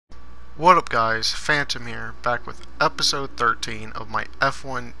What up guys, Phantom here, back with episode 13 of my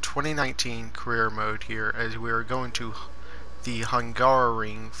F1 2019 career mode here as we are going to the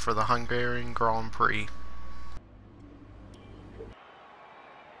Hungary for the Hungarian Grand Prix.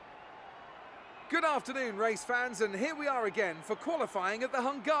 Good afternoon race fans, and here we are again for qualifying at the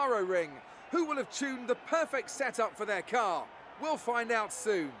Hungary. Who will have tuned the perfect setup for their car? We'll find out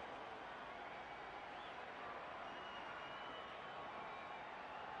soon.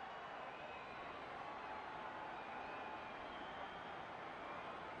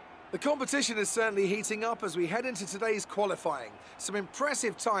 The competition is certainly heating up as we head into today's qualifying. Some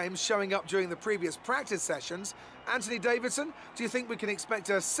impressive times showing up during the previous practice sessions. Anthony Davidson, do you think we can expect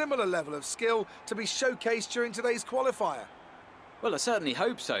a similar level of skill to be showcased during today's qualifier? Well, I certainly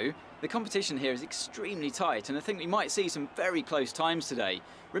hope so. The competition here is extremely tight, and I think we might see some very close times today.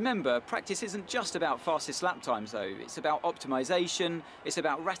 Remember, practice isn't just about fastest lap times though. It's about optimization, it's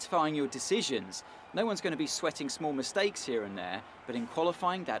about ratifying your decisions. No one's going to be sweating small mistakes here and there, but in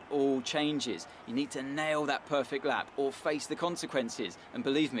qualifying that all changes. You need to nail that perfect lap or face the consequences, and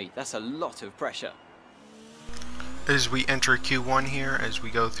believe me, that's a lot of pressure. As we enter Q1 here, as we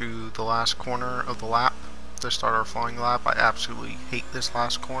go through the last corner of the lap to start our flying lap, I absolutely hate this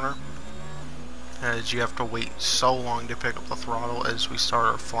last corner, as you have to wait so long to pick up the throttle as we start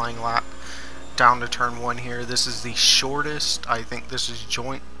our flying lap down to turn 1 here. This is the shortest, I think this is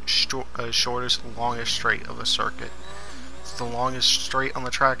shortest, longest straight of the circuit. It's the longest straight on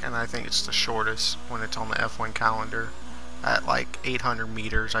the track, and I think it's the shortest when it's on the F1 calendar at like 800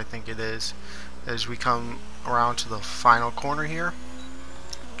 meters, I think it is. As we come around to the final corner here,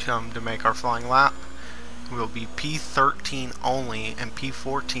 come to make our flying lap, we'll be P13 only and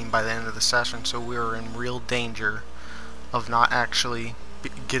P14 by the end of the session, so we are in real danger of not actually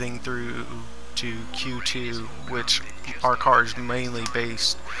getting through to Q2, which our car is mainly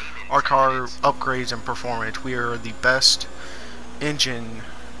based. Our car upgrades and performance. We are the best engine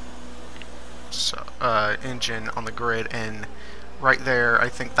on the grid, and right there, I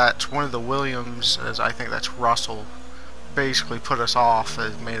think that's one of the Williams, as I think that's Russell, basically put us off,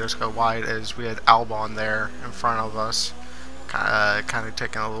 as made us go wide, as we had Albon there in front of us, kind of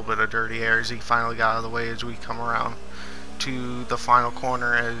taking a little bit of dirty air as he finally got out of the way as we come around to the final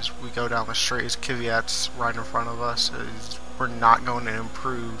corner. As we go down the straight, as Kvyat's right in front of us, as we're not going to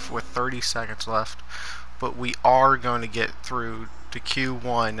improve with 30 seconds left, but we are going to get through to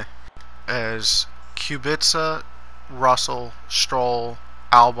Q1 as Kubica, Russell, Stroll,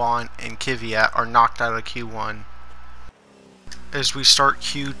 Albon, and Kvyat are knocked out of Q1. As we start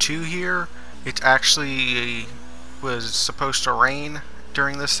Q2 here, it actually was supposed to rain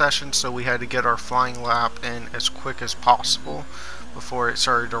during this session, so we had to get our flying lap in as quick as possible before it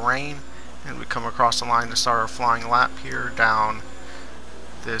started to rain, and we come across the line to start our flying lap here down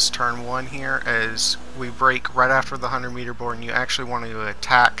this turn 1 here as we brake right after the 100-meter board, and you actually want to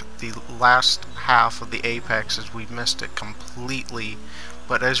attack the last half of the apex as we missed it completely.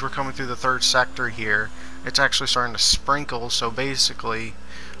 But as we're coming through the third sector here, it's actually starting to sprinkle, so basically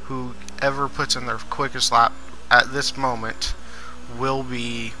whoever puts in their quickest lap at this moment will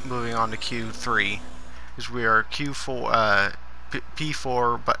be moving on to Q3, as we are Q4,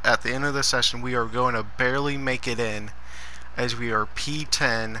 P4, but at the end of the session we are going to barely make it in, as we are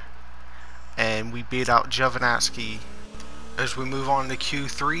P10 and we beat out Giovinazzi. As we move on to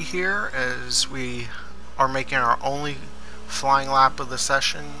Q3 here, as we are making our only flying lap of the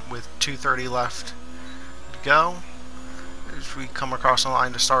session with 2:30 left to go, as we come across the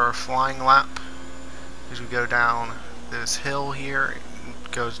line to start our flying lap, as we go down this hill here,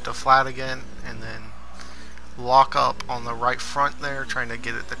 it goes to flat again, and then lock up on the right front there, trying to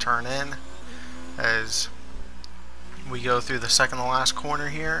get it to turn in. As we go through the second to last corner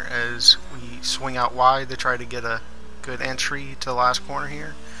here, as we swing out wide to try to get a good entry to the last corner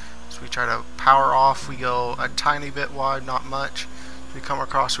here. As we try to power off, we go a tiny bit wide, not much. We come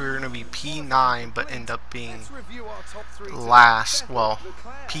across, we were going to be P9, but end up being last. Well,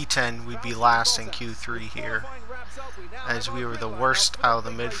 P10, we'd be last in Q3 here, as we were the worst out of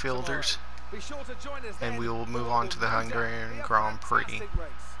the midfielders. And we will move on to the Hungarian Grand Prix.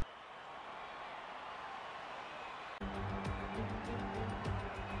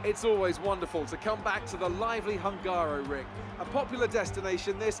 It's always wonderful to come back to the lively Hungary. A popular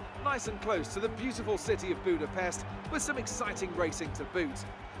destination this, nice and close to the beautiful city of Budapest, with some exciting racing to boot.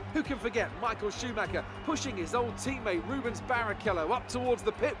 Who can forget Michael Schumacher pushing his old teammate Rubens Barrichello up towards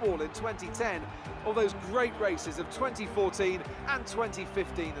the pit wall in 2010, or those great races of 2014 and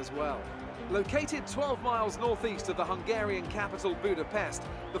 2015 as well. Located 12 miles northeast of the Hungarian capital Budapest,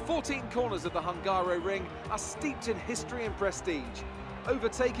 the 14 corners of the Hungary Ring are steeped in history and prestige.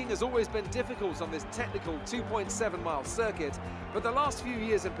 Overtaking has always been difficult on this technical 2.7-mile circuit, but the last few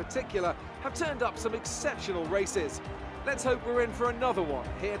years in particular have turned up some exceptional races. Let's hope we're in for another one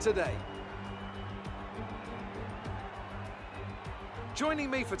here today.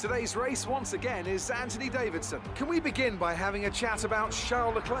 Joining me for today's race once again is Anthony Davidson. Can we begin by having a chat about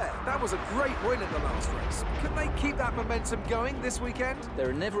Charles Leclerc? That was a great win in the last race. Can they keep that momentum going this weekend? There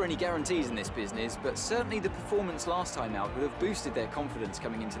are never any guarantees in this business, but certainly the performance last time out would have boosted their confidence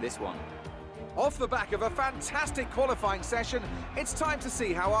coming into this one. Off the back of a fantastic qualifying session, it's time to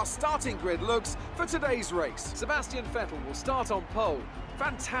see how our starting grid looks for today's race. Sebastian Vettel will start on pole.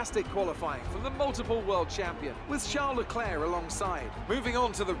 Fantastic qualifying from the multiple world champion, with Charles Leclerc alongside. Moving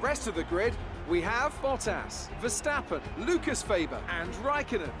on to the rest of the grid, we have Bottas, Verstappen, Lucas Faber and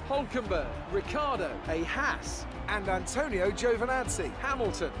Raikkonen, Hülkenberg, Ricciardo, a Haas, and Antonio Giovinazzi,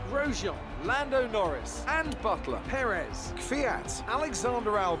 Hamilton, Grosjean, Lando Norris and Butler, Perez, Kvyat,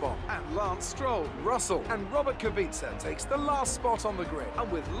 Alexander Albon and Lance Stroll. Russell and Robert Kubica takes the last spot on the grid.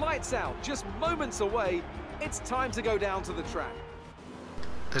 And with lights out just moments away, it's time to go down to the track.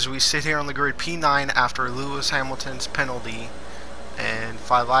 As we sit here on the grid, P9 after Lewis Hamilton's penalty, and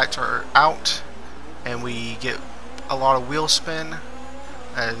 5 lights are out, and we get a lot of wheel spin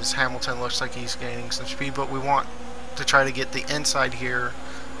as Hamilton looks like he's gaining some speed, but we want to try to get the inside here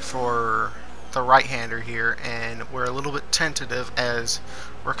for the right-hander here, and we're a little bit tentative as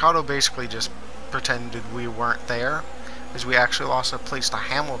Ricciardo basically just pretended we weren't there, as we actually lost a place to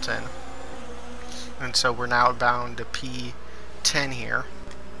Hamilton, and so we're now bound to P10 here.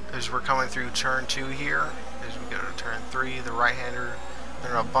 As we're coming through turn 2 here, as we go to turn 3, the right-hander,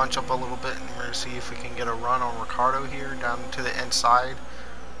 they're going to bunch up a little bit, and we're going to see if we can get a run on Ricciardo here down to the inside,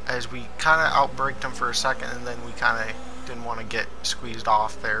 as we kind of outbraked him for a second, and then we kind of didn't want to get squeezed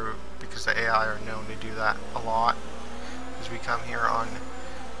off there because the AI are known to do that a lot. As we come here on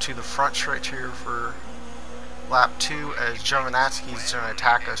to the front stretch here for lap 2, as Giovinazzi is going to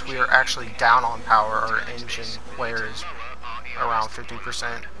attack us. We are actually down on power. Our engine wear is around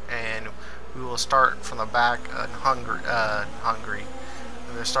 50%, and we will start from the back in Hungary.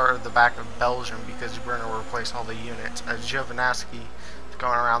 We're going to start at the back of Belgium because we're going to replace all the units. As Giovinazzi is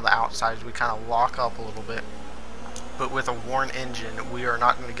going around the outside, we kind of lock up a little bit. But with a worn engine, we are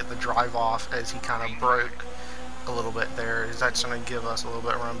not going to get the drive off, as he kind of broke a little bit there. That's going to give us a little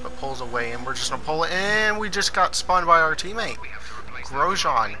bit of run, but pulls away, and we're just going to pull it, and we just got spun by our teammate.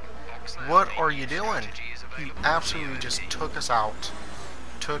 Grosjean, what are you doing? He absolutely just took us out.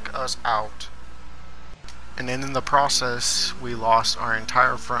 And then in the process, we lost our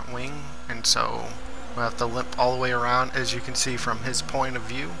entire front wing, and so we'll have to limp all the way around. As you can see from his point of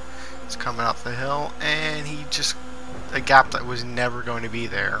view, it's coming up the hill, and he just, a gap that was never going to be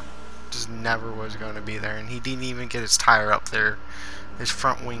there, just never was going to be there, and he didn't even get his tire up there. His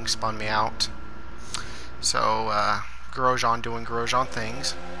front wing spun me out. So Grosjean doing Grosjean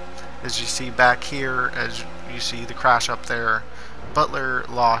things. As you see back here, as you see the crash up there, Butler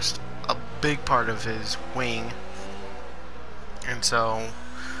lost a big part of his wing, and so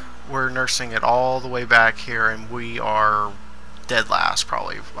we're nursing it all the way back here, and we are dead last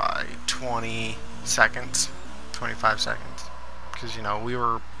probably by 20 seconds, 25 seconds, because, you know, we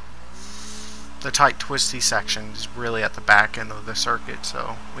were, the tight twisty section is really at the back end of the circuit,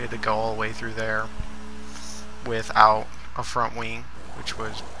 so we had to go all the way through there without a front wing, which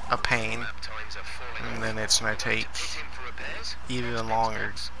was a pain. And then it's going to take even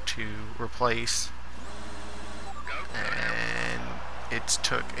longer to replace, and it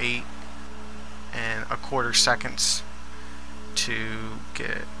took 8 1/4 seconds to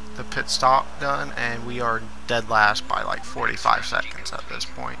get the pit stop done, and we are dead last by like 45 seconds at this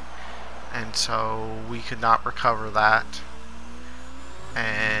point, and so we could not recover that.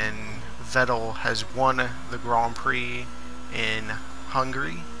 And Vettel has won the Grand Prix in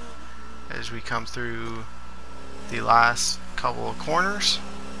Hungary as we come through the last couple of corners.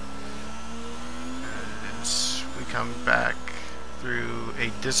 As we come back through a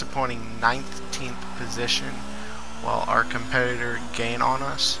disappointing 19th position while our competitor gain on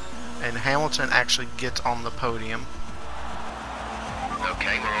us, and Hamilton actually gets on the podium.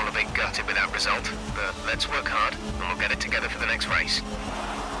 Okay, we're all a bit gutted with that result, but let's work hard and we'll get it together for the next race.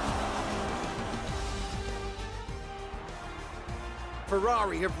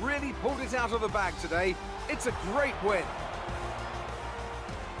 Ferrari have really pulled it out of the bag today. It's a great win.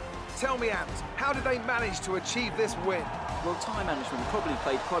 Tell me, Ant, how did they manage to achieve this win? Well, time management probably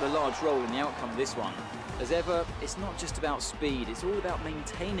played quite a large role in the outcome of this one. As ever, it's not just about speed, it's all about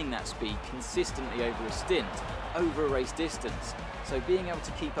maintaining that speed consistently over a stint. over a race distance. So being able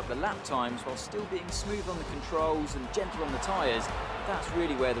to keep up the lap times while still being smooth on the controls and gentle on the tyres, that's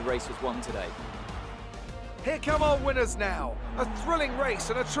really where the race was won today. Here come our winners now. A thrilling race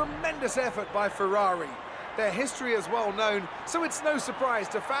and a tremendous effort by Ferrari. Their history is well known, so it's no surprise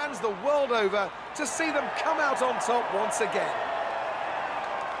to fans the world over to see them come out on top once again.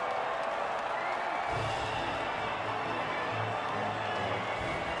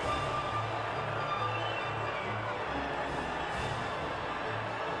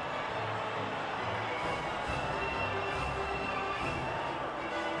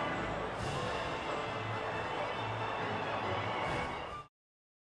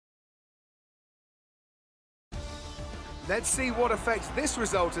 Let's see what effect this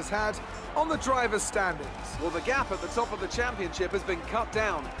result has had on the drivers' standings. Well, the gap at the top of the championship has been cut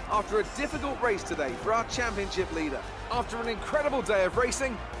down after a difficult race today for our championship leader. After an incredible day of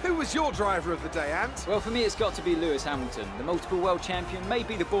racing, who was your driver of the day, Ant? Well, for me, it's got to be Lewis Hamilton. The multiple world champion may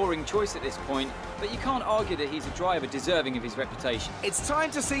be the boring choice at this point, but you can't argue that he's a driver deserving of his reputation. It's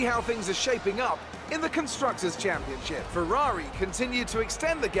time to see how things are shaping up in the Constructors' Championship. Ferrari continued to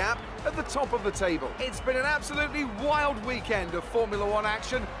extend the gap at the top of the table. It's been an absolutely wild weekend of Formula One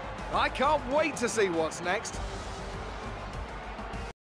action. I can't wait to see what's next.